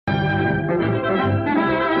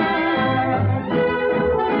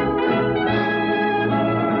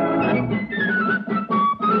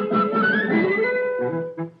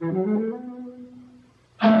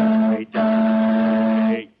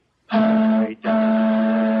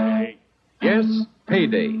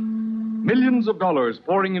Payday. Millions of dollars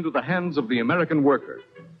pouring into the hands of the American worker.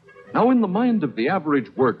 Now, in the mind of the average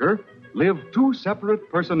worker live two separate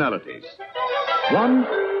personalities. One,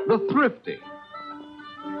 the thrifty.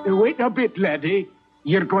 Wait a bit, laddie.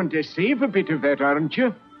 You're going to save a bit of that, aren't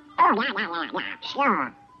you? Oh, yeah,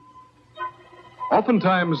 sure.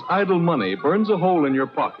 Oftentimes, idle money burns a hole in your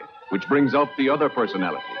pocket, which brings out the other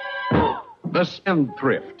personality. The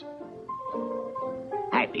spendthrift.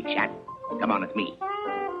 Hi, big shot. Come on with me.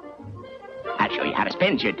 I'll show you how to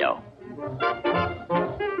spend your dough.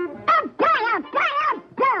 Oh, boy, oh, boy, oh,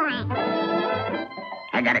 boy.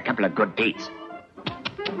 I got a couple of good dates.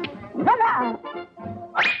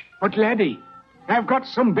 But, laddie, I've got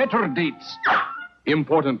some better dates.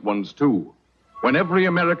 Important ones, too. When every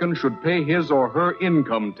American should pay his or her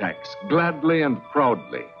income tax gladly and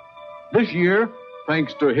proudly. This year,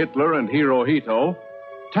 thanks to Hitler and Hirohito,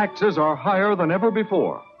 taxes are higher than ever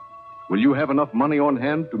before. Will you have enough money on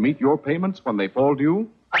hand to meet your payments when they fall due?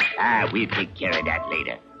 We'll take care of that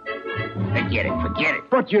later. Forget it.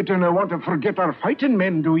 But you don't want to forget our fighting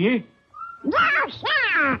men, do you? No,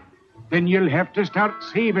 sir. Then you'll have to start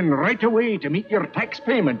saving right away to meet your tax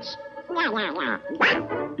payments. No.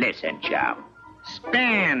 Listen, chum.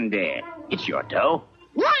 Spend it. It's your dough.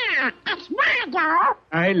 Yeah, it's my dough.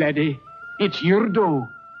 Aye, laddie. It's your dough.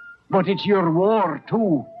 But it's your war,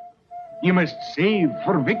 too. You must save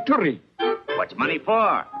for victory. What's money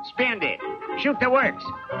for? Spend it. Shoot the works.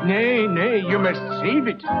 Nay, you must save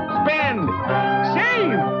it. Spend.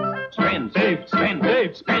 Save. Spend, save, spend,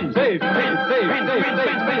 Save, spend, save, spend, save, spend, save, spend, save,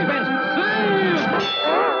 spend, save, spend,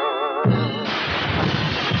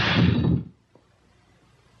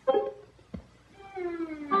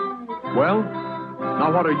 Well,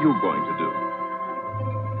 now what are you going to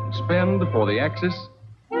do? Spend for the Axis?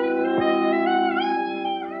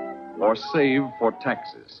 Or save for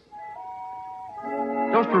taxes?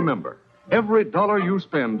 Just remember, every dollar you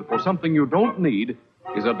spend for something you don't need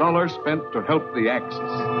is a dollar spent to help the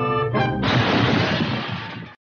Axis.